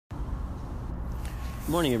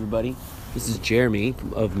Good morning, everybody. This is Jeremy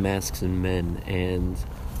of Masks and Men, and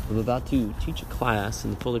I'm about to teach a class in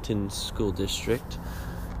the Fullerton School District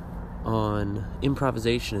on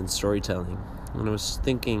improvisation and storytelling. And I was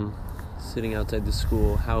thinking, sitting outside the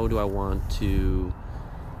school, how do I want to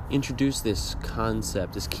introduce this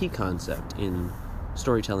concept, this key concept in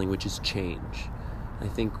storytelling, which is change. I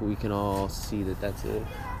think we can all see that that's a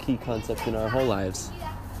key concept in our whole lives.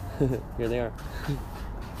 Here they are.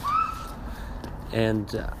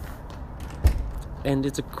 And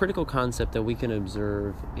it's a critical concept that we can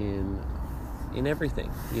observe in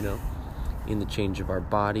everything, in the change of our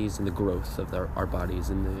bodies, in the growth of our bodies,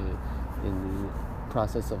 in the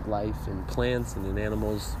process of life, in plants and in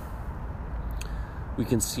animals. We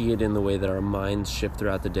can see it in the way that our minds shift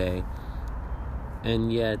throughout the day.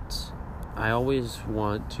 And yet, I always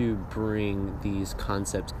want to bring these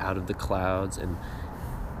concepts out of the clouds and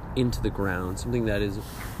into the ground, something that is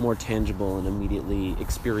more tangible and immediately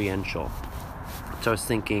experiential. So I was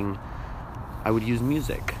thinking I would use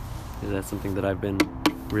music. That's something that I've been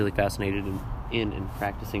really fascinated in and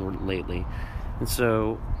practicing lately. And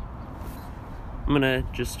so I'm going to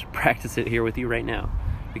just practice it here with you right now,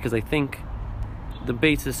 because I think the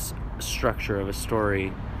basis structure of a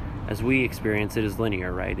story as we experience it is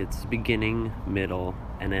linear, right? It's beginning, middle,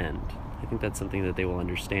 and end. I think that's something that they will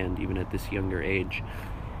understand even at this younger age.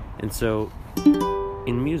 And so,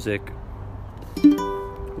 in music,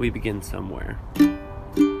 we begin somewhere.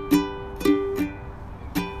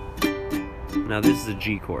 Now this is a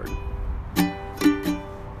G chord.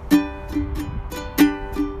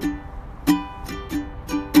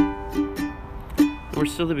 We're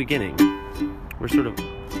still the beginning. We're sort of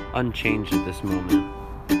unchanged at this moment.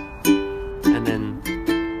 And then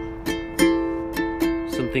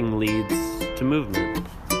something leads to movement.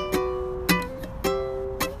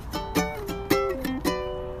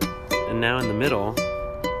 And now in the middle,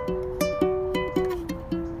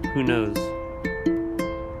 who knows?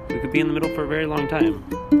 We could be in the middle for a very long time.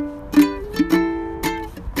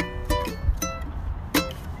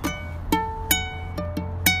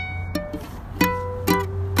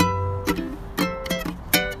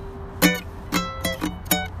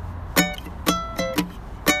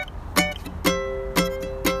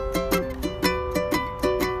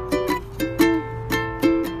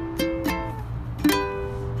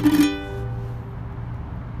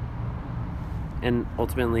 And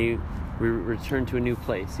ultimately, we return to a new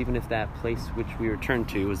place, even if that place which we return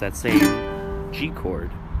to was that same G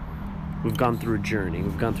chord. We've gone through a journey.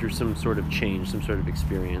 We've gone through some sort of change, some sort of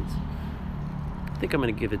experience. I think I'm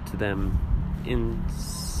going to give it to them in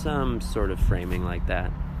some sort of framing like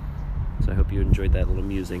that. So I hope you enjoyed that little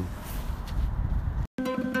musing.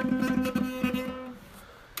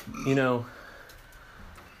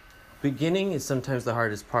 Beginning is sometimes the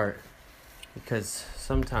hardest part, because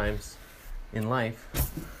sometimes in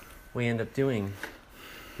life, we end up doing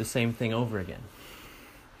the same thing over again.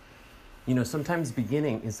 Sometimes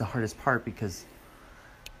beginning is the hardest part, because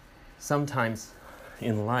sometimes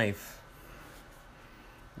in life,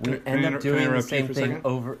 we end up doing the same thing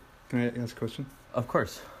over... Can I ask a question? Of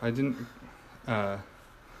course. I didn't... Of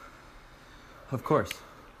course.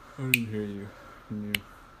 I didn't hear you. Can you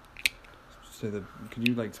say that... Could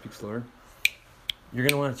you, speak slower? You're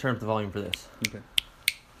going to want to turn up the volume for this. Okay.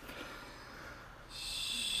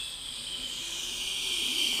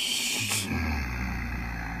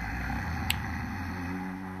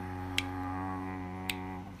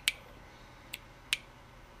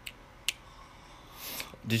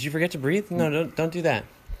 Did you forget to breathe? No, don't do that.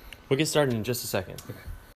 We'll get started in just a second. Okay.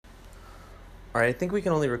 All right, I think we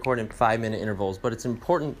can only record in 5-minute intervals, but it's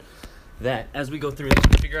important that as we go through this,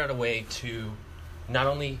 we figure out a way to not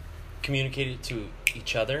only communicate it to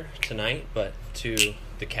each other tonight, but to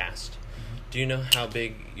the cast. Mm-hmm. Do you know how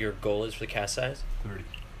big your goal is for the cast size? 30.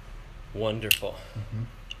 Wonderful.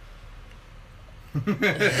 Mm-hmm.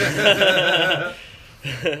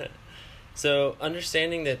 So,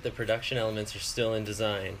 understanding that the production elements are still in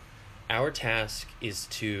design, our task is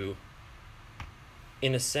to,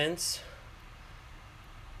 in a sense,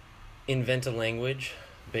 invent a language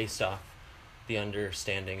based off the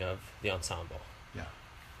understanding of the ensemble. Yeah.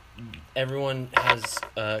 Everyone has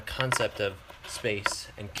a concept of space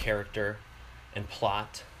and character and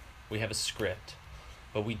plot. We have a script,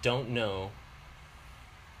 but we don't know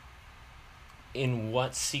in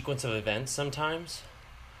what sequence of events sometimes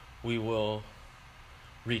we will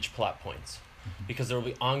reach plot points, because there will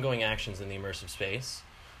be ongoing actions in the immersive space,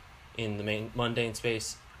 in the main mundane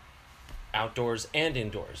space, outdoors and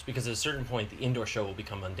indoors, because at a certain point the indoor show will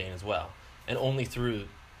become mundane as well, and only through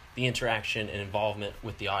the interaction and involvement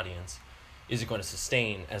with the audience is it going to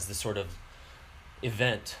sustain as the sort of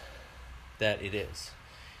event that it is.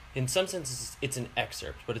 In some senses, it's an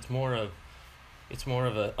excerpt, but it's more of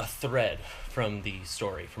a thread from the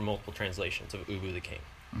story, from multiple translations of Ubu the King.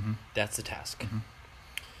 Mm-hmm. That's the task. Mm-hmm.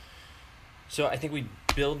 So I think we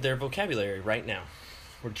build their vocabulary right now.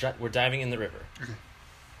 We're diving in the river. Okay.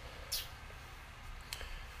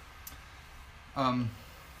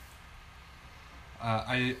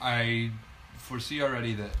 I foresee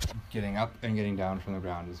already that getting up and getting down from the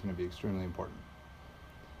ground is going to be extremely important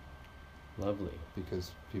Lovely.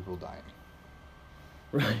 because people dying.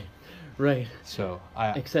 Right. So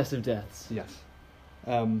Excessive deaths. yes.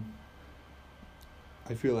 I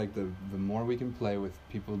feel like the more we can play with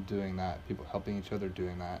people doing that, people helping each other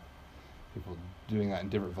doing that, people doing that in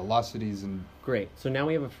different velocities and Great. So now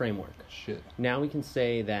we have a framework. shit. Now we can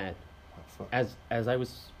say that, Oh, fuck. as I was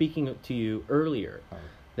speaking to you earlier, Oh,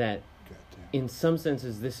 that goddamn. in some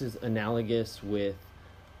senses this is analogous with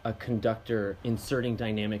a conductor inserting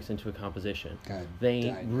dynamics into a composition. God They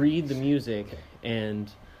damn. read the music Okay.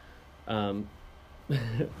 and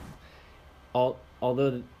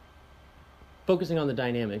although focusing on the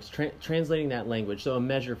dynamics, translating that language, so a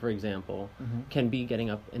measure, for example, Mm-hmm. can be getting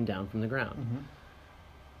up and down from the ground. Mm-hmm.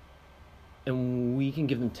 And we can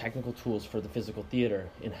give them technical tools for the physical theater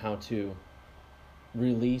in how to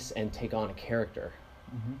release and take on a character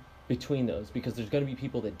Mm-hmm. between those, because there's going to be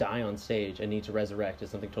people that die on stage and need to resurrect as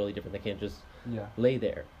something totally different. They can't just Yeah. lay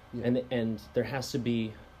there. Yeah. And there has to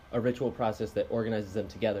be a ritual process that organizes them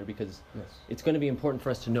together, because Yes. it's going to be important for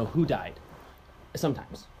us to know who died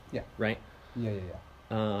sometimes. Yeah. Right? Yeah.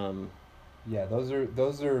 Yeah. Those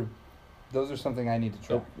are something I need to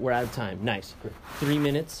So track. we're out of time. Nice. Great. 3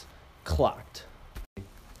 minutes clocked.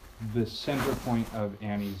 The center point of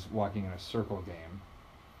Annie's walking in a circle game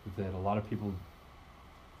that a lot of people,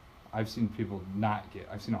 I've seen people not get.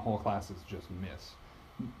 I've seen a whole classes just miss.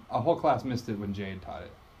 A whole class missed it when Jade taught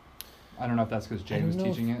it. I don't know if that's because I Jade don't was know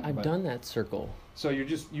teaching if it. I've but- done that circle. So you're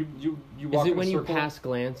just you Is walk it in when a you circle. pass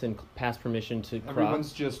glance and pass permission to cross?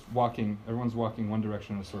 Everyone's just walking. Everyone's walking one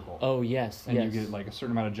direction in a circle. Oh, yes, And yes. you get like a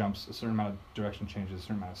certain amount of jumps, a certain amount of direction changes, a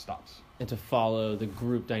certain amount of stops. And to follow the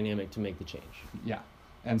group dynamic to make the change. Yeah,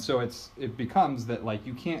 and so it becomes that like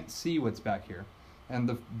you can't see what's back here, and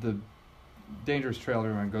the dangerous trail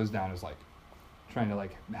everyone goes down is like trying to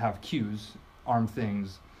like have cues, arm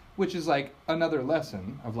things, which is like another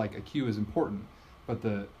lesson of like a cue is important, but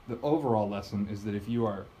the overall lesson is that if you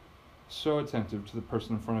are so attentive to the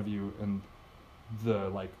person in front of you and the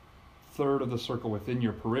like third of the circle within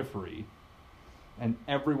your periphery, and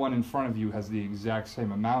everyone in front of you has the exact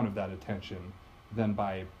same amount of that attention, then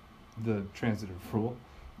by the transitive rule,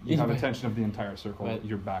 you have attention of the entire circle, Right.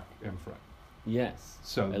 your back and front. Yes.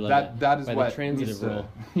 So I love that is By the what transitive needs to, rule.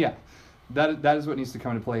 yeah, that is what needs to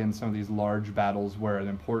come into play in some of these large battles where an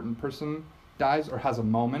important person dies or has a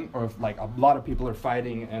moment, or if like a lot of people are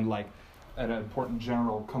fighting and like an important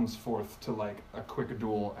general comes forth to like a quick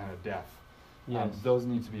duel and a death. Yes. Those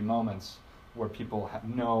need to be moments where people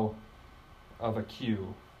know of a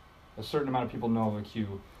cue, a certain amount of people know of a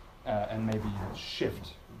cue, and maybe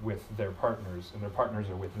shift with their partners, and their partners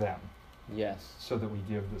are with them, Yes. so that we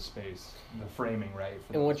give the space, the framing right.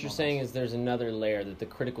 For And what those you're saying moments. is there's another layer, that the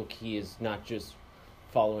critical key is not just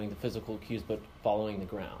following the physical cues, but following the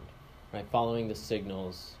ground, right? Following the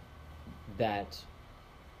signals that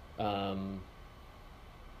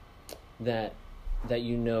that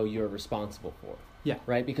you know you're responsible for. Yeah.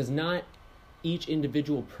 Right? Because not each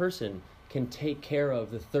individual person can take care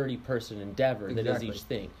of the 30-person endeavor that is Exactly. each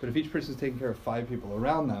thing. But if each person is taking care of 5 people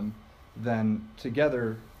around them, then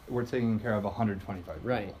together we're taking care of 125 people.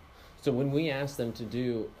 Right. So when we ask them to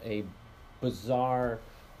do a bizarre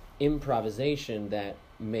improvisation that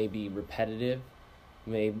may be repetitive,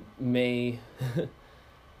 may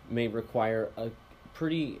may require a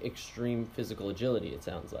pretty extreme physical agility, it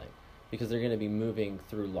sounds like, because they're going to be moving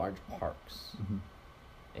through large parks. Mm-hmm.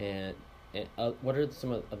 And what are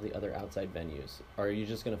some of the other outside venues? Or are you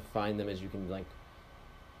just going to find them as you can like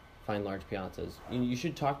find large piazzas? You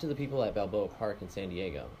should talk to the people at Balboa Park in San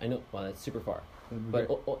Diego. I know, well, that's super far, but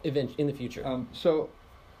eventually in the future.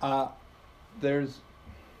 There's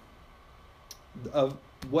of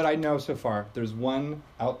what I know so far. There's one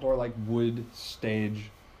outdoor like wood stage,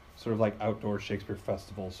 sort of like outdoor Shakespeare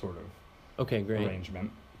festival sort of Okay, great,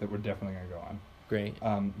 arrangement that we're definitely gonna go on. great.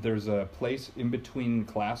 There's a place in between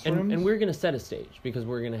classrooms, And we're going to set a stage because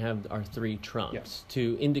we're going to have our 3 trumps Yes.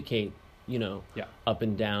 to indicate, Yeah. up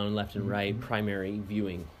and down, left and right, Mhm. primary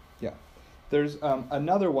viewing. Yeah. There's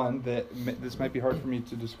another one that this might be hard for me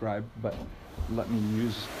to describe, but let me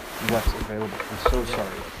use what's available. I'm so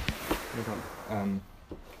sorry.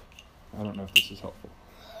 I don't know if this is helpful.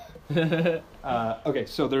 Okay,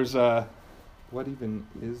 so there's a. What even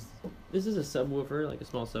is? This is a subwoofer, like a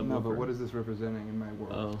small subwoofer. No, but what is this representing in my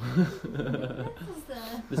world? Oh. This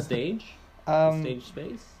is The stage? The stage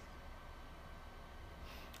space?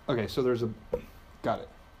 Okay, so there's a. Got it.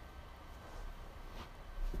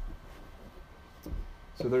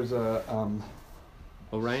 So there's a.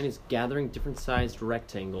 Orion is gathering different sized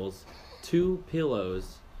rectangles, 2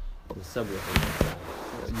 pillows, and a subwoofer.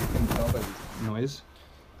 You can tell by the noise.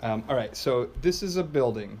 All right, so this is a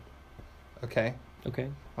building. Okay, Okay.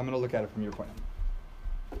 I'm gonna look at it from your point.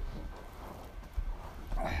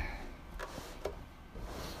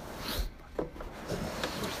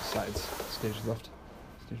 Where's the sides? Stage left,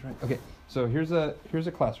 stage right. Okay, so here's a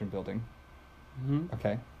classroom building. Mm-hmm.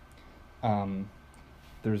 Okay,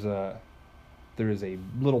 there is a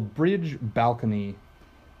little bridge balcony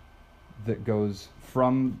that goes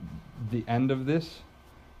from the end of this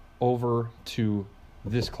over to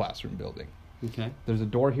this classroom building. Okay. There's a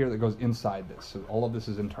door here that goes inside this, so all of this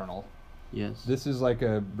is internal. Yes. This is like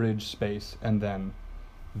a bridge space, and then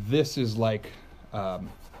this is like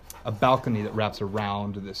a balcony that wraps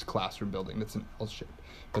around this classroom building. That's an L shape,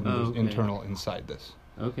 but then Oh, there's okay. internal inside this.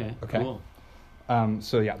 Okay. Okay. Cool.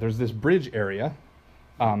 So yeah, there's this bridge area,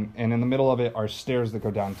 and in the middle of it are stairs that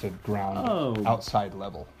go down to ground Oh. outside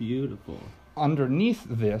level. Beautiful. Underneath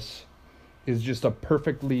this is just a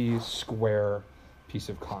perfectly square piece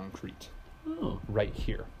of concrete Oh. right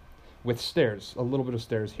here, with stairs, a little bit of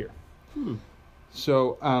stairs here. Hmm.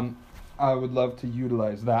 So I would love to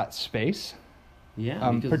utilize that space.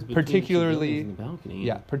 Yeah. Because between particularly- the buildings and the balcony.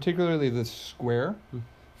 Yeah, particularly the square Hmm.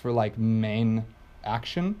 for like main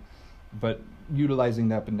action, but utilizing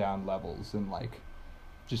the up and down levels and like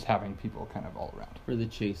just having people kind of all around. For the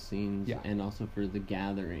chase scenes. Yeah. And also for the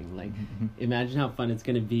gathering. Like, Mhm. imagine how fun it's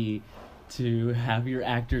going to be to have your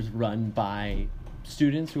actors run by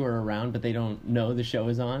students who are around, but they don't know the show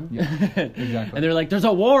is on. Yeah, exactly. And they're like, "There's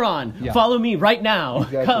a war on. Yeah. Follow me right now.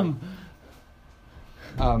 Exactly. Come.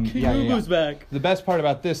 Yeah, yeah, yeah. Gugu's back." The best part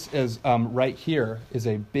about this is right here is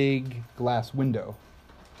a big glass window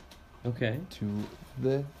Okay. to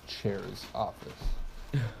the chair's office.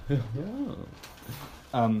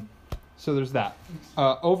 Oh. So there's that.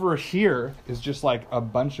 Over here is just like a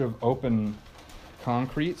bunch of open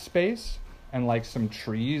concrete space and like some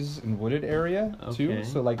trees and wooded area too. Okay.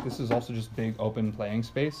 So like this is also just big open playing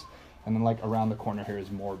space. And then like around the corner here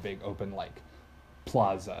is more big open like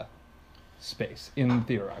plaza space in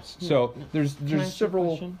theater arts. So there's Can I ask you a several.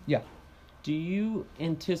 question? Yeah. Do you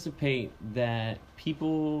anticipate that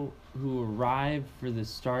people who arrive for the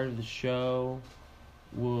start of the show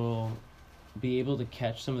will be able to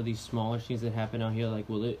catch some of these smaller scenes that happen out here? Like,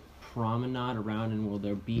 will it promenade around, and will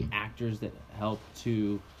there be actors that help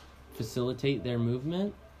to facilitate their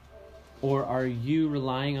movement? Or are you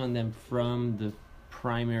relying on them from the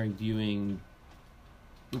primary viewing,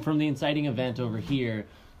 from the inciting event over here,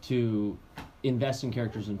 to invest in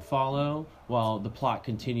characters and follow while the plot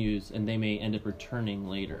continues and they may end up returning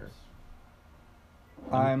later?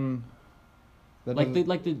 I'm. that Like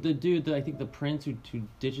doesn't- the dude, I think the prince who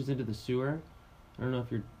ditches into the sewer. I don't know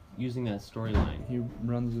if you're using that storyline. He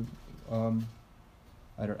runs.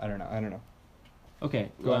 I don't know.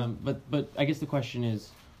 Okay, Go on. but I guess the question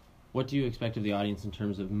is, what do you expect of the audience in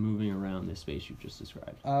terms of moving around this space you've just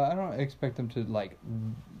described? I don't expect them to like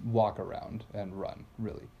walk around and run,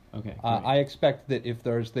 really. Okay. I great. expect that if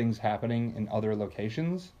there's things happening in other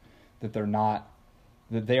locations, that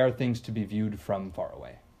they are things to be viewed from far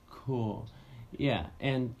away. Cool. Yeah,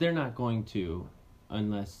 and they're not going to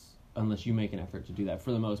unless you make an effort to do that.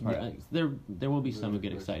 For the most part, Yeah. there will be some who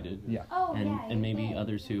get excited. Yeah. Oh, And yeah. and maybe yeah.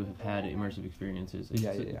 others who have had immersive experiences. It's,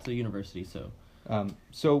 Yeah. it's a university, so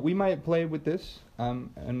So we might play with this, and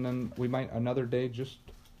then we might another day just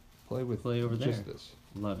play over just there. this.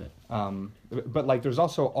 love it. But like, there's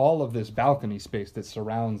also all of this balcony space that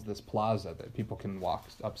surrounds this plaza that people can walk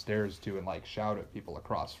upstairs to and like shout at people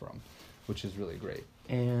across from, which is really great.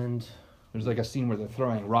 And There's like a scene where they're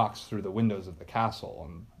throwing rocks through the windows of the castle,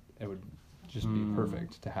 and it would just be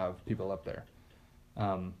perfect to have people up there.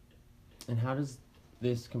 and how does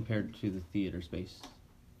this compare to the theater space?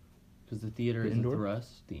 Because the theater The is indoor? a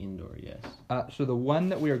thrust. The indoor, yes. So the one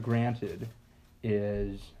that we are granted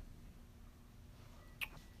is,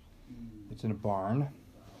 it's in a barn.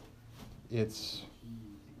 It's,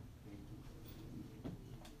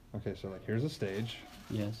 okay, so like here's a stage,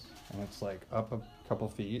 Yes. and it's like up a couple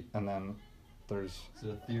feet, and then there's, Is it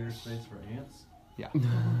a theater space for ants? yeah.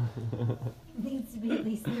 Needs to be at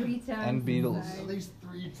least 3 times. And beetles. inside. At least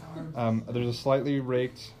 3 times. There's a slightly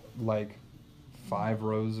raked, like, 5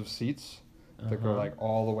 rows of seats that go Uh-huh. like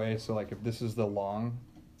all the way. So like if this is the long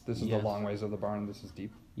This is Yes. the long ways of the barn. This is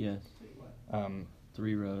deep. Yes.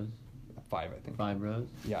 3 rows. 5, I think. 5 rows.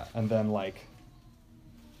 Yeah, and then like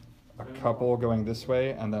a couple going this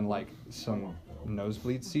way, and then like some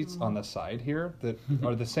nosebleed seats on the side here that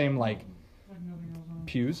are the same like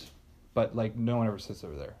pews, but like no one ever sits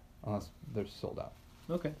over there unless they're sold out.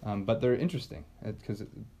 Okay. But they're interesting because there's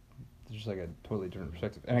just like a totally different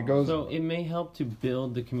perspective, and it goes. So it may help to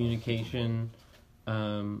build the communication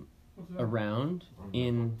around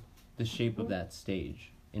in the shape of that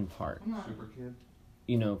stage in part. Super kid.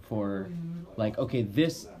 You know, for like, okay,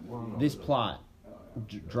 this plot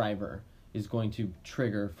driver is going to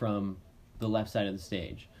trigger from the left side of the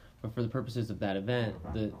stage. But for the purposes of that event,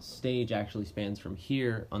 the stage actually spans from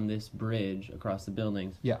here on this bridge across the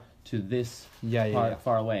buildings Yeah. to this Yeah. part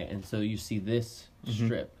far away, and so you see this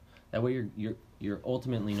strip. That way, you're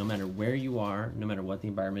ultimately, no matter where you are, no matter what the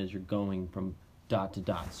environment is, you're going from dot to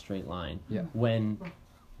dot, straight line. Yeah. When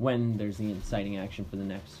there's the inciting action for the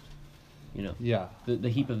next, you know, Yeah. the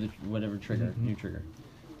heap of the whatever trigger, Mhm. new trigger.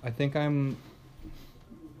 I think I'm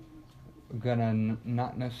gonna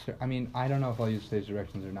not necessarily. I mean, I don't know if I'll use stage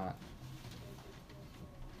directions or not.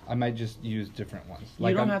 I might just use different ones.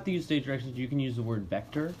 You don't have to use stage directions. You can use the word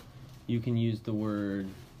vector. You can use the word.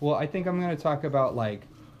 Well, I think I'm gonna talk about like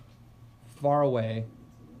far away,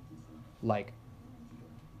 like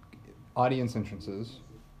audience entrances,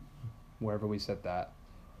 wherever we set that,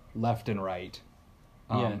 left and right,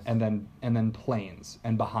 Yes. and then planes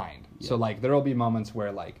and behind. So Yes. like there will be moments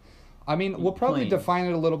where like, I mean, we'll probably Planes. define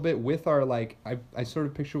it a little bit with our like. I sort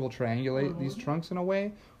of picture we'll triangulate these trunks in a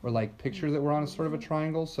way, or like picture that we're on a sort of a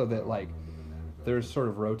triangle, so that like there's sort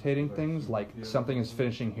of rotating things. Like something is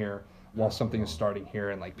finishing here while something is starting here,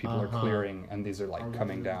 and like people are clearing, and these are like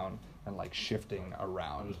coming down and like shifting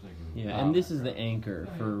around. Yeah, and this is the anchor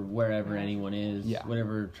for wherever anyone is, Yeah.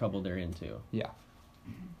 whatever trouble they're into. Yeah.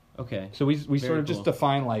 Okay. So we Very sort of just cool.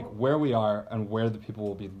 define like where we are and where the people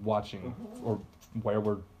will be watching, or where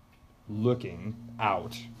we're looking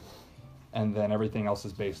out, and then everything else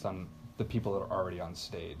is based on the people that are already on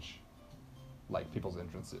stage, like people's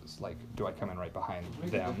entrances. Like, do I come in right behind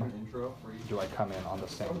them? Intro for each. Do I come in on the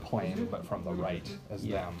same plane but from the right as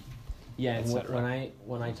Yeah. them? Yeah, and etc.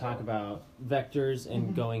 when I talk about vectors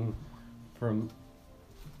and going from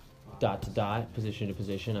dot to dot, position to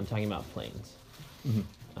position, I'm talking about planes.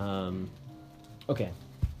 Okay.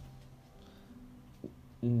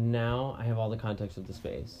 Now I have all the context of the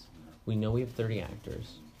space. We know we have 30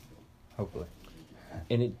 actors, Hopefully.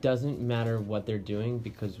 and it doesn't matter what they're doing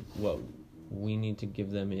because what we need to give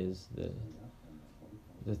them is the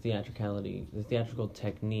theatricality, the theatrical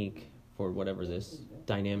technique for whatever this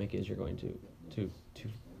dynamic is you're going to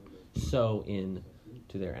sew in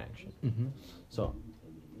to their action. Mm-hmm. So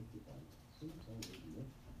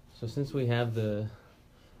since we have the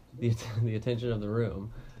attention of the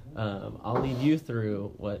room, I'll lead you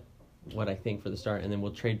through what I think for the start, and then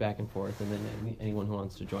we'll trade back and forth, and then anyone who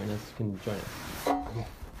wants to join us can join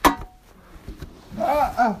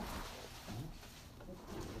us.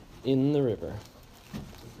 In the river.